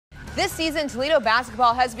This season, Toledo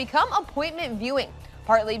basketball has become appointment viewing,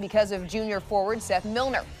 partly because of junior forward Seth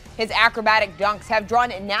Millner. His acrobatic dunks have drawn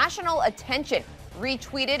national attention,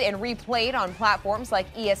 retweeted and replayed on platforms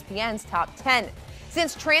like ESPN's Top 10.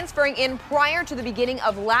 Since transferring in prior to the beginning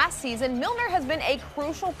of last season, Millner has been a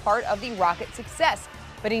crucial part of the Rockets' success,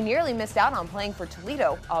 but he nearly missed out on playing for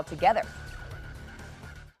Toledo altogether.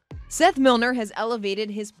 Seth Millner has elevated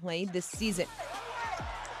his play this season.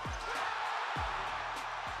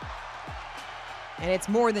 And it's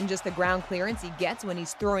more than just the ground clearance he gets when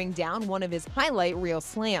he's throwing down one of his highlight reel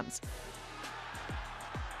slams.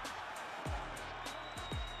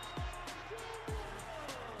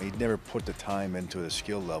 He never put the time into the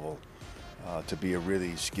skill level to be a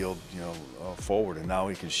really skilled, forward. And now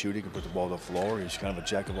he can shoot, he can put the ball to the floor. He's kind of a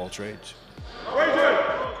jack of all trades.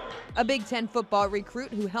 A Big Ten football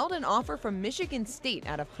recruit who held an offer from Michigan State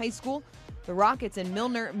out of high school. The Rockets and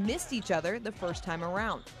Millner missed each other the first time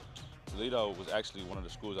around. Toledo was actually one of the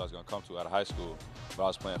schools I was going to come to out of high school, but I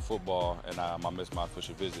was playing football and I missed my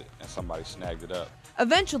official visit and somebody snagged it up.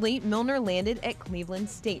 Eventually, Millner landed at Cleveland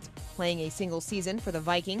State, playing a single season for the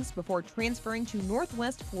Vikings before transferring to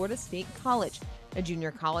Northwest Florida State College, a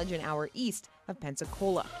junior college an hour east of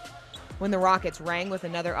Pensacola. When the Rockets rang with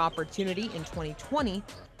another opportunity in 2020,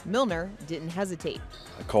 Millner didn't hesitate.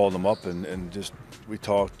 I called him up and we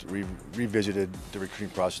talked, revisited the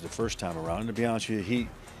recruiting process the first time around. And to be honest with you,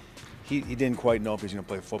 he didn't quite know if he was going to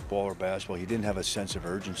play football or basketball. He didn't have a sense of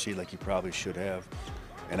urgency like he probably should have,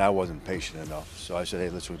 and I wasn't patient enough. So I said, hey,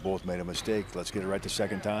 listen, we both made a mistake. Let's get it right the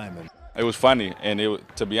second time. And it was funny, and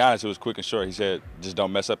to be honest, it was quick and short. He said, just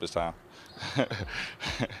don't mess up this time.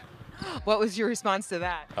 What was your response to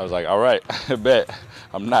that? I was like, all right, I bet.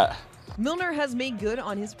 I'm not. Millner has made good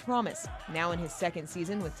on his promise. Now in his second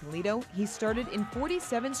season with Toledo, he started in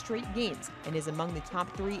 47 straight games and is among the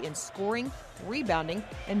top 3 in scoring, rebounding,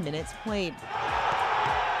 and minutes played.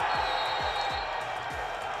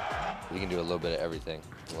 He can do a little bit of everything,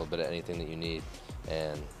 a little bit of anything that you need.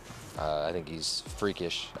 And I think he's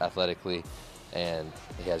freakish athletically, and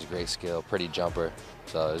he has great skill, pretty jumper.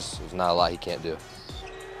 So there's not a lot he can't do.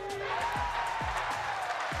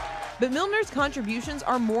 But Millner's contributions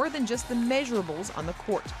are more than just the measurables on the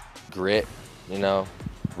court. Grit,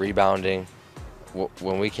 rebounding.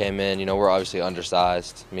 When we came in, we're obviously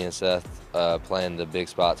undersized, me and Seth, playing the big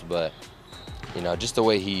spots, but just the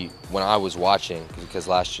way when I was watching, because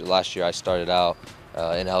last year I started out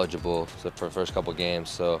ineligible for the first couple games,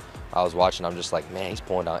 so I was watching, I'm just like, man, he's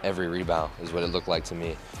pulling down every rebound, is what it looked like to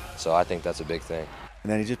me. So I think that's a big thing.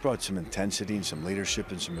 then he just brought some intensity and some leadership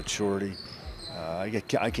and some maturity.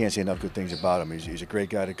 I can't say enough good things about him. He's a great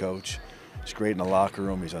guy to coach. He's great in the locker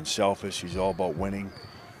room. He's unselfish. He's all about winning.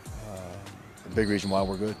 A big reason why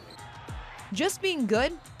we're good. Just being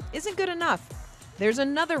good isn't good enough. There's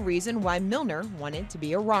another reason why Millner wanted to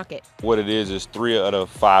be a Rocket. What it is 3 out of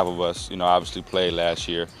 5 of us, obviously played last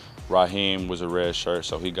year. Raheem was a red shirt,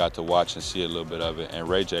 so he got to watch and see a little bit of it. And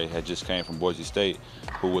Ray J had just came from Boise State,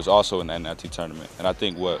 who was also in that NIT tournament. And I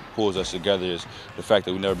think what pulls us together is the fact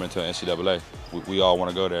that we've never been to an NCAA. We all want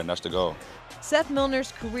to go there, and that's the goal. Seth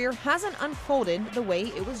Millner's career hasn't unfolded the way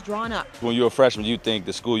it was drawn up. When you're a freshman, you think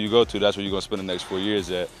the school you go to, that's where you're going to spend the next 4 years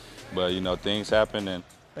at. But, things happen.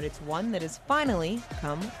 But it's one that has finally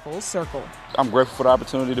come full circle. I'm grateful for the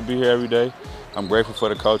opportunity to be here every day. I'm grateful for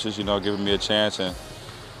the coaches, giving me a chance, and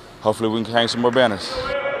hopefully we can hang some more banners.